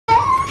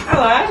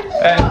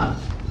Hey,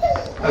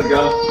 how's it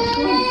going?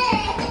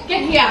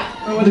 Get here.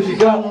 Oh, what have you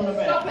got?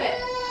 Stop it.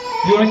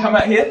 You want to come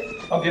out here?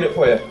 I'll get it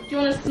for you. Do you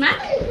want to smack?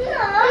 No.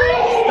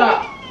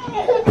 Stop.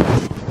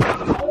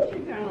 What are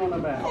you going on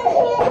about?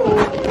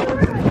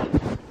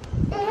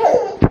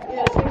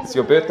 It's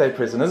your birthday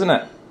present, isn't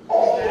it?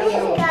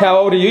 How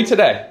old are you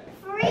today?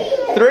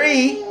 3.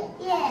 3?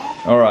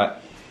 Yeah. All right.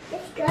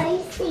 Let's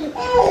go see.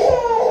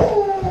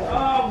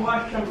 Oh,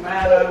 what's the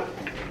matter?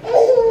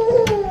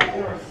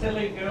 You're a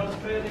silly girl,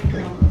 fairly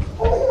come.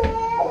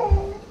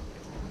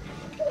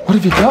 What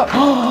have you got?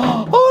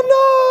 Oh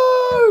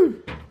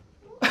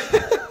no!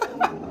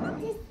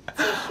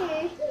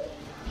 Tissue.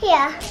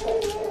 Here.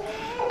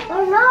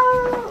 Oh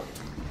no.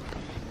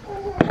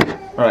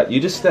 All right,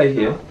 you just stay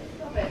here.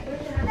 I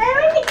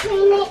want to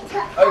clean it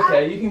up.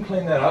 Okay, you can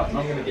clean that up, and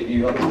I'm going to get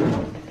you other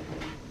food.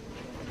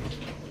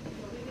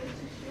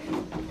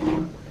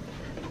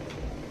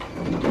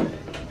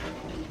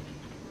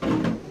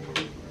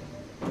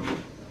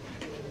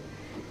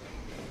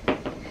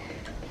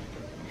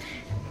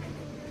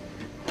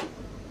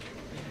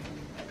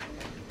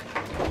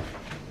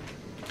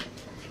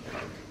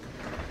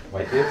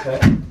 Wait there,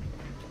 Tay.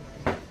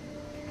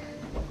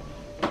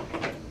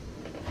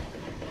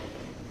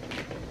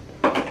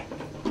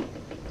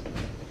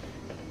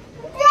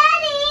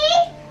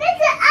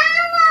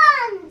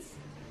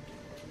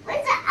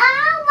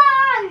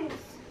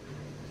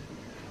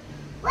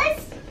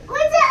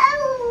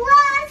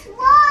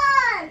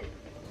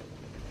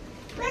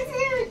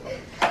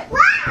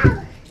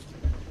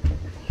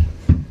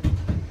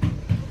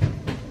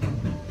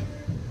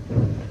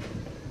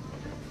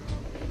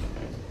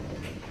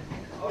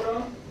 Hold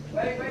on.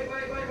 Wait.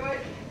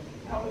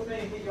 Come with me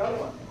and get your other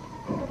one.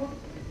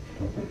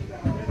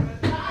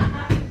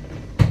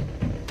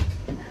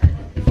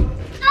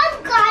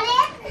 I've got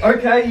it.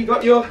 Okay, you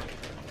got your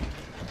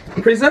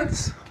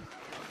presents?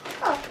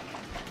 Oh,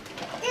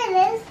 there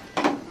it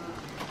is.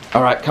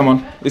 All right, come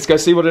on. Let's go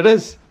see what it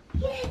is.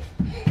 Here,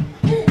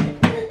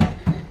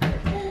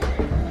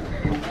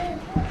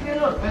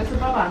 look. Where's the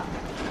baba?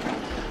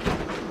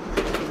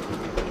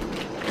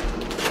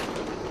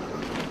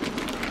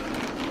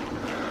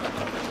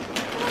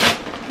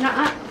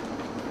 Nuh-uh.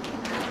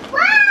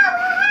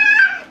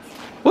 Wow,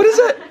 What is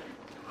it?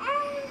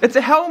 It's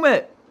a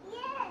helmet.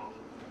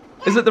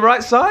 yeah. Is it the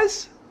right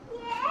size?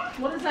 Yeah.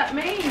 What does that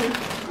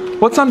mean?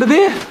 What's under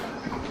there?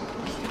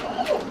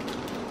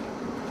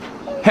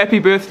 Happy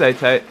birthday,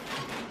 Tate.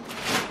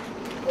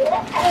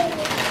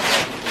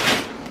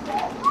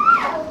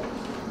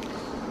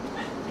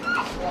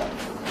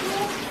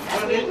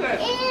 What is it?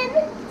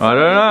 I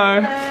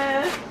don't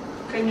know.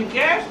 Can you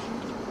guess?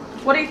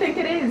 What do you think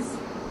it is?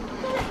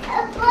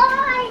 A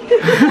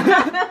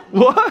boy.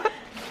 What?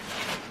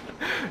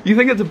 You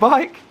think it's a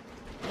bike?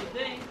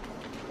 See?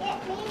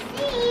 Let me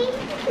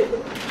see.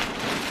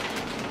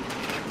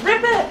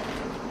 Rip it.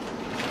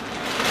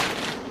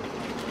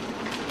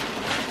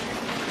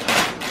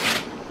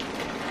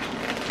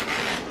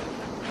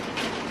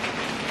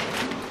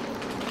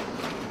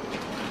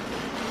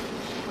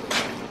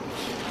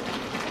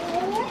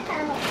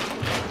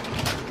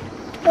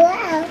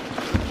 Wow.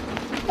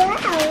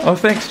 Wow. Oh,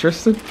 thanks,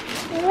 Tristan.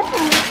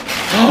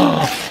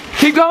 Wow.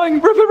 Keep going.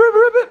 Rip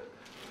it.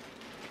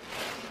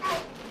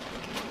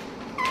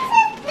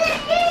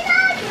 You're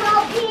not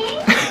helping.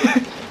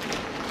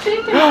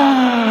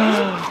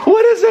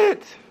 What is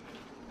it?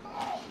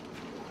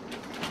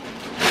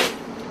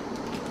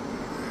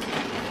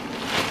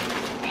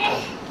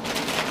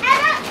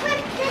 Emma, put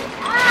this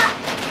up.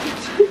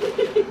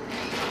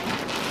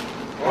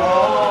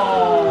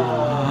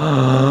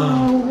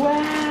 Oh,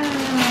 wow.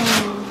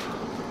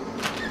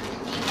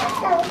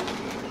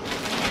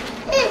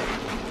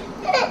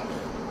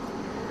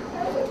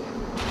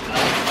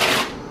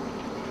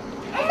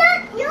 And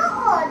not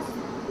yours.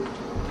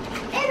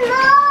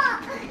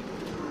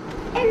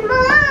 And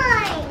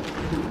mine.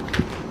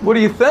 What do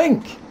you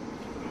think?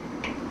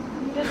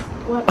 You just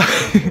what?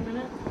 A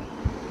minute.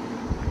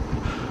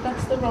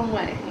 That's the wrong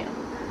way. Here.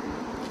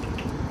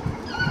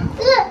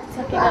 Look,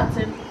 Tuck your nuts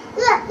in.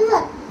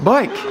 look.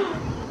 Bike.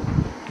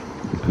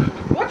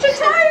 Watch your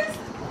toes.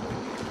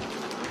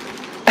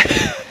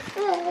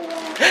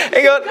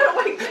 Hang on. Gotta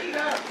wait till you go.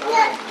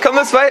 Look, Come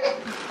this way.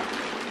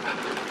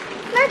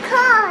 my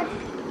card.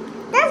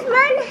 That's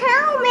my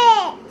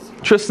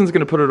helmet. Tristan's going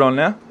to put it on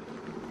now.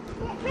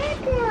 Let me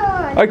put it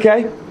on.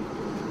 Okay.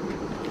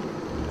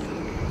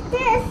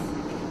 This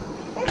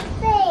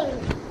thing.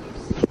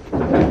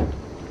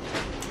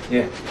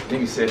 Yeah, let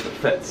me see if it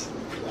fits.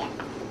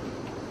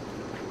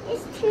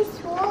 It's too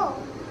small.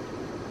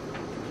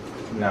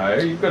 No,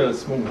 you've got a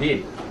small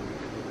head.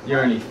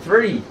 You're only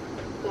 3.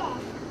 Yeah.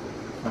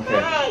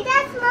 Okay, Hey,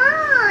 that's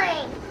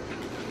mine.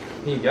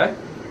 here you go.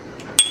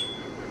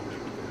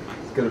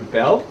 It's got a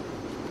bell.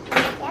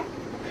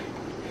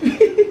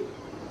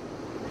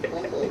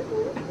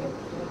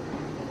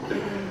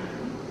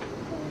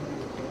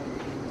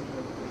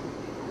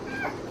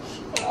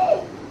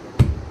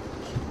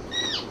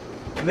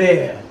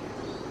 There.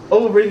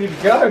 All ready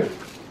to go.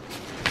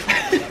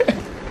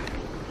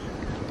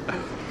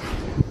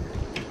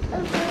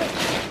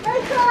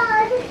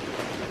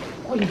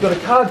 You've got a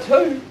card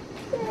too.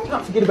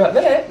 Can't forget about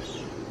that.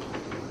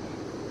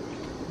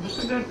 This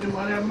is the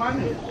money of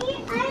money.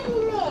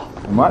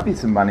 There might be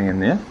some money in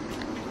there.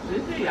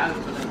 This is the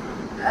open it.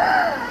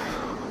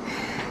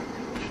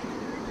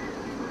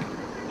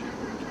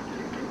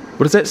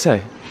 What does that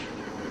say?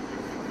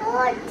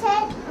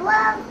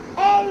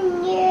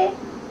 And you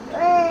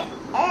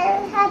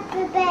and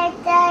happy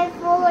birthday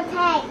for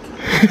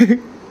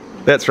Tayte.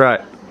 That's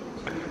right.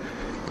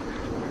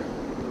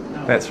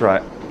 That's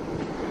right.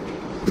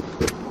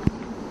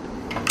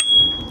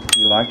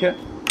 You like it?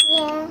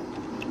 Yeah.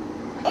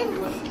 It's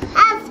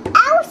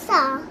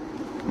Elsa.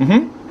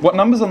 Mm-hmm. What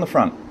number's on the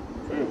front?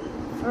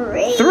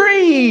 3.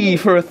 3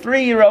 for a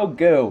 3-year-old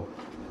girl.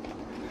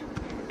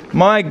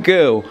 My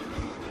girl.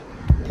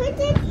 Put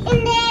it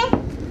in there.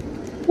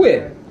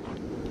 Where?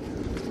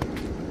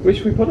 Where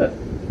should we put it?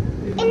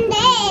 In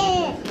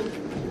there.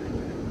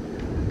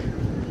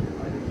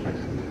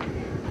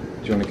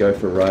 Do you want to go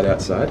for a ride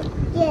outside?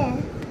 Yeah.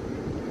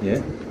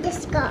 Yeah?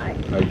 Just go.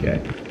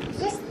 Okay.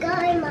 Just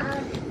go,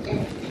 Mom.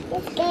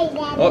 Just go,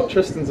 Daddy. Oh,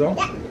 Tristan's on.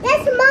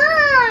 That's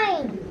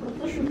mine.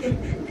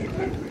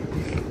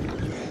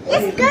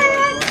 Let's go.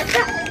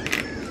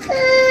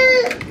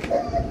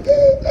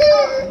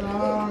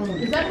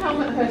 Is that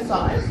helmet her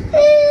size?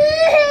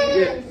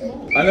 Yeah.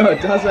 I know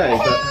it does, eh?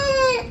 But...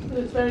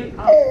 It's very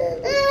up.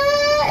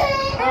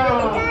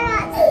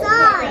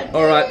 Outside.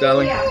 All right,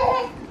 darling. I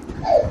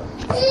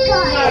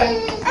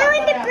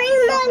want to bring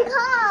my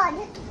card.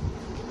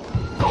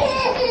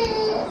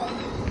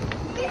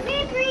 Let me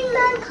bring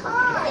my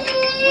card.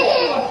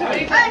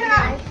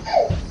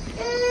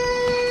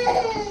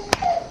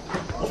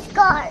 Let's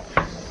go.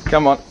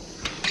 Come on.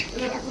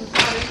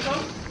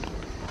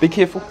 Be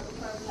careful.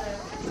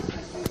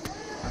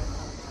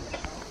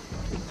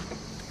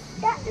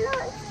 That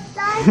looks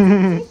like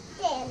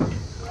Tristan.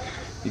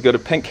 You got a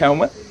pink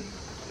helmet?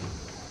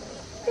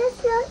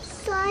 This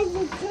looks like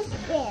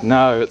Tristan.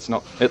 No, it's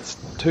not. It's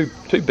too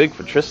big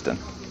for Tristan.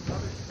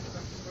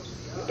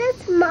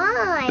 That's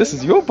mine. This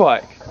is your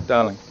bike,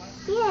 darling.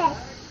 Yeah,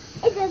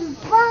 it's a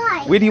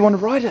bike. Where do you want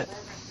to ride it?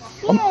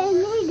 Yeah, I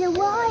need a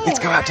wire. Let's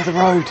go out to the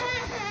road.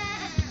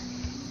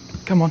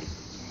 Come on.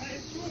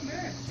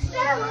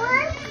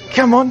 Someone?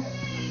 Come on.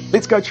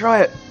 Let's go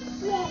try it.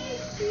 Yeah.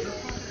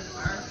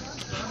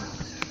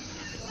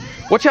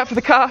 Watch out for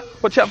the car.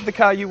 Watch out for the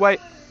car. You wait.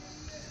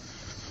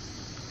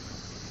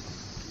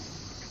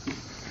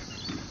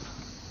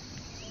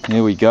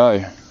 Here we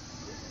go. I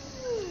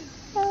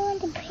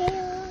want to put it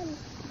on.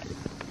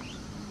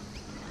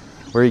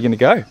 Where are you going to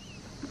go?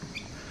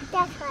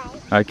 That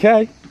way.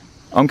 Okay.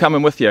 I'm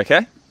coming with you,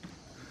 okay?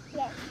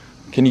 Yeah.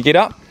 Can you get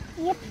up?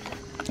 Yep.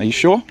 Are you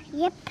sure?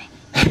 Yep.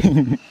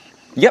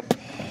 Yep.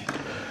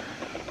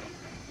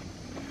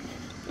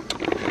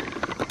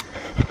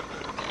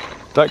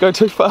 Don't go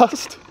too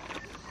fast.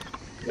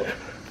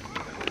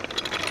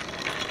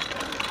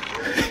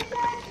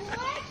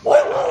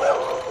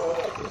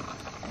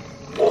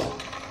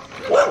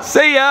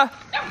 See ya.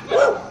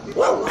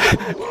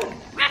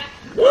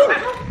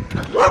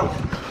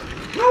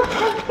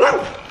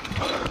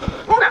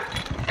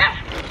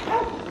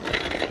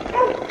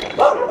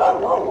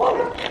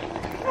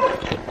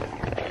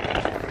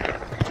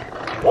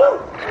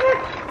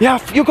 Yeah,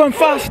 you're going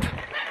fast.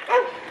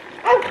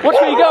 Watch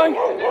where you're going.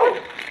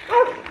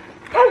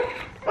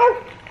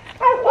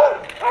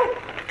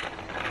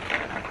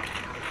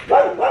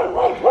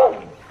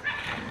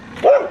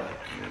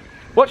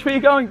 Watch where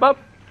you're going, bub.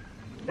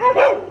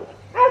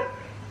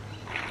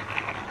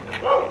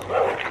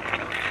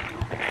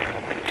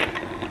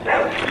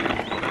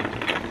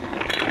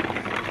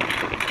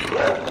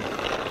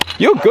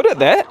 You're good at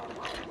that,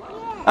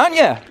 aren't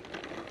you?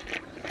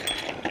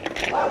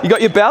 You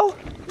got your bell?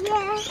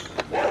 Yeah.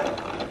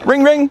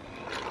 Ring, ring.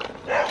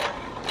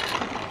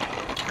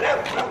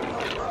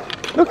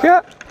 Look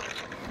out.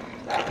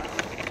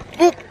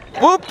 Whoop,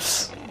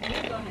 whoops.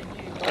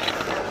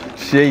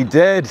 She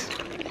did.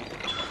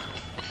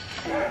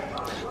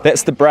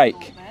 That's the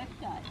brake.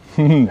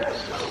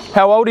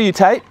 How old are you,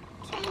 Tate?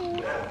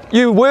 2.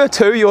 You were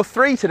 2, you're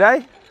 3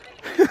 today.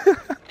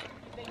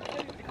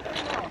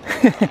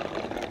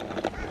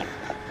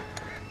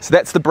 So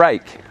that's the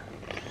brake.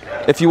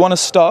 If you want to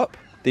stop,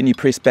 then you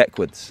press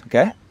backwards,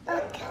 okay?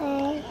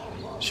 Okay.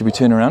 Should we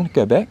turn around,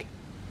 go back?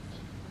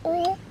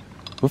 Yeah.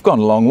 We've gone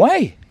a long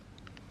way.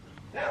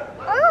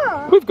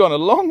 Oh. We've gone a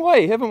long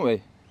way, haven't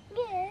we?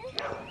 Yeah.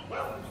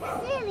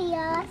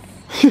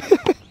 Serious.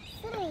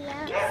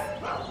 Serious.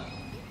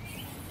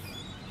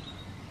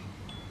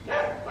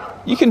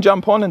 You can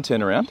jump on and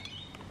turn around.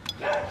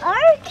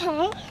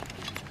 Okay.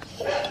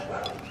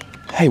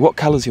 Hey, what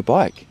colour's your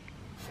bike?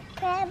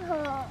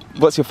 Purple.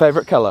 What's your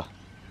favourite colour?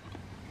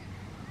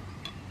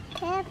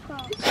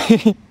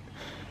 Purple.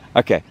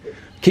 Okay,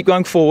 keep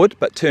going forward,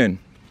 but turn.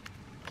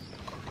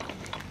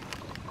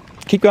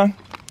 Keep going.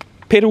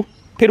 Pedal,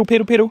 pedal,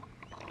 pedal, pedal.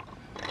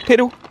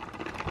 Pedal.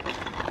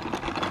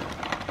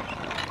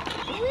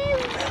 We've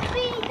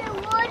been the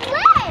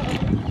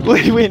one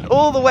way. We went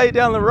all the way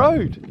down the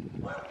road.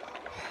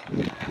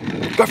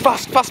 Go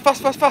fast, fast,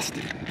 fast, fast, fast.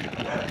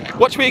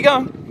 Watch where you're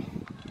going.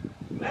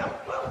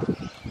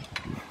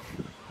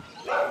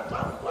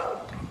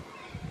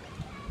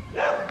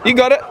 You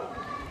got it.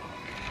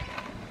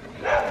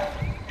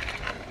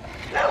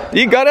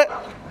 You got it.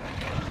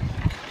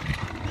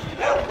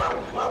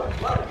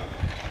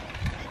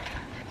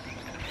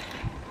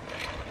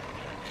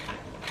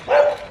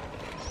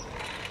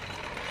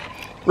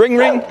 Ring,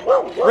 ring,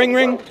 ring,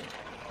 ring.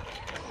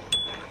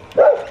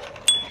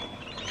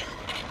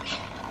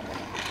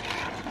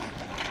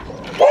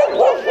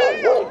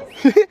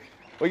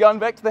 We going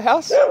back to the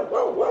house?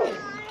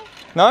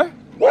 No?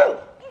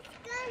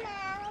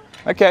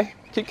 Okay,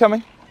 keep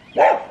coming.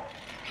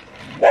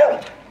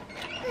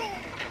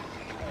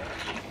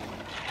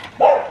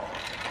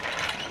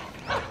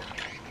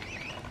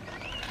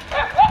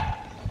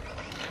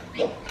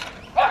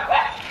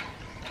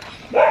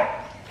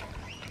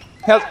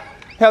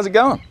 How's it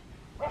going?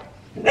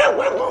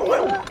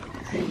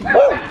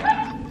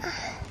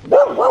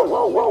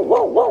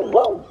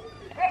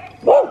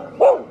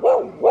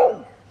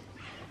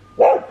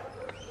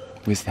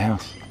 Where's the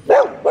house?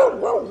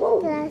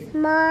 That's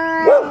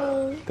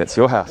mine. That's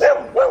your house.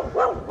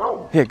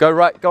 Here, go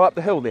right, go up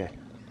the hill there.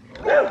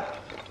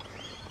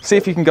 See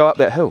if you can go up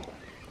that hill.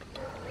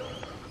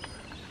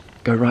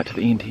 Go right to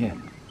the end here.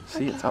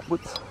 See, it's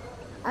upwards.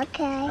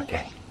 Okay.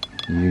 Okay.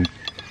 You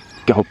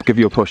go, I'll give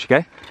you a push,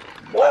 okay?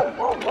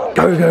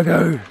 Go, go,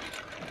 go.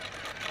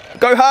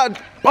 Go hard.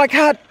 Bike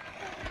hard.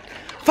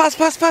 Fast,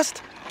 fast,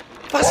 fast.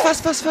 Fast,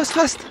 fast, fast, fast,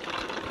 fast.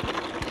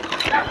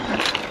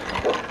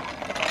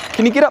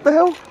 Can you get up the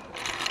hill?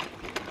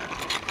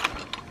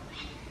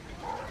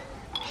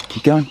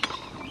 Keep going.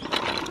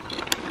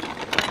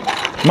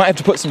 Might have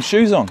to put some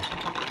shoes on.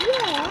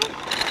 Yeah.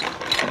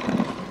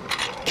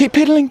 Keep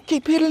pedaling,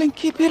 keep pedaling,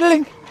 keep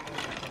pedaling.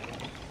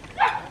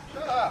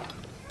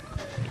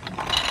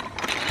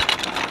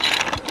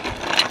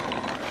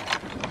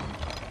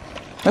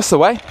 That's the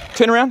way.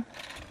 Turn around.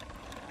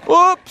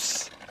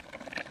 Whoops.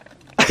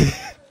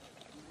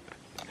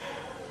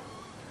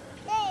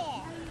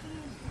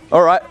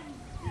 All right,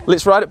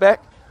 let's ride it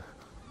back.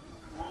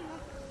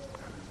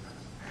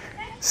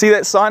 See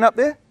that sign up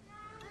there?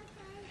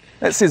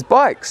 That says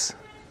bikes.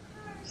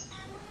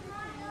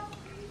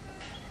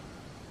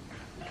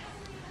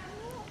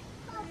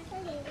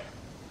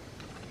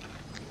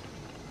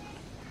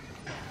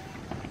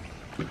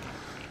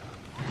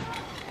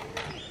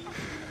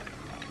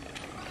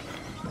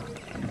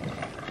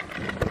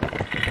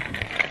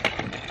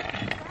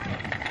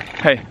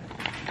 Hey,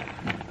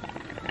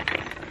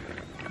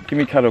 give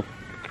me a cuddle.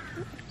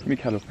 Give me a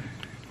cuddle.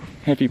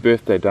 Happy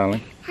birthday,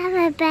 darling. Have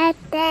a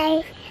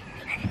birthday.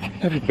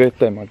 Happy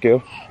birthday, my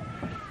girl.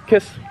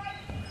 Kiss.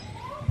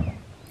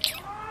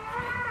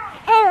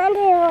 I want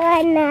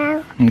to one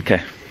now.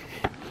 Okay.